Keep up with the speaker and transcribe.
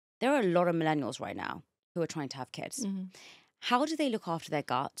there are a lot of millennials right now who are trying to have kids. How do they look after their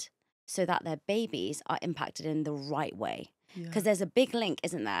gut so that their babies are impacted in the right way? Because there's a big link,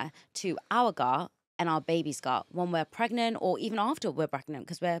 isn't there, to our gut and our baby's gut when we're pregnant or even after we're pregnant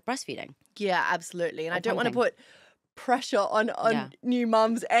because we're breastfeeding. Yeah, absolutely. And Or I don't want to pumping. put pressure on new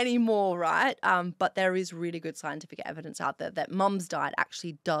mums anymore, right? But there is really good scientific evidence out there that mum's diet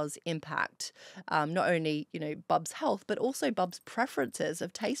actually does impact not only, you know, bub's health, but also bub's preferences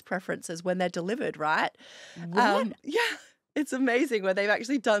of taste preferences when they're delivered, right? What? Yeah. It's amazing where they've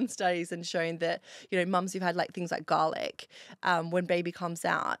actually done studies and shown that, you know, mums who've had like things like garlic, when baby comes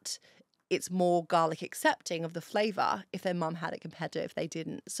out, it's more garlic accepting of the flavor if their mum had it compared to if they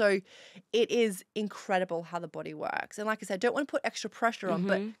didn't. So it is incredible how the body works. And like I said, I don't want to put extra pressure on,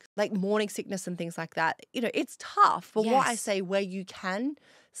 but like morning sickness and things like that, you know, it's tough. But what I say, where you can,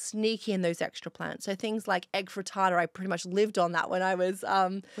 sneak in those extra plants. So things like egg frittata, I pretty much lived on that when I was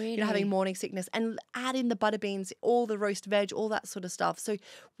you know, having morning sickness, and add in the butter beans, all the roast veg, all that sort of stuff. So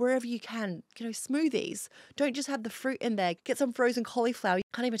wherever you can, you know, smoothies. Don't just have the fruit in there. Get some frozen cauliflower. You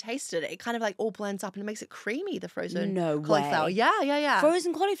can't even taste it. It kind of like all blends up and it makes it creamy, the frozen cauliflower. Way. Yeah.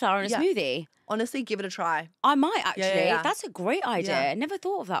 Frozen cauliflower in a smoothie? Honestly, give it a try. I might actually. Yeah. That's a great idea. I never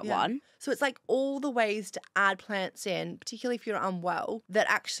thought of that one. So it's like all the ways to add plants in, particularly if you're unwell, that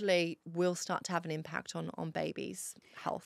actually will start to have an impact on babies' health.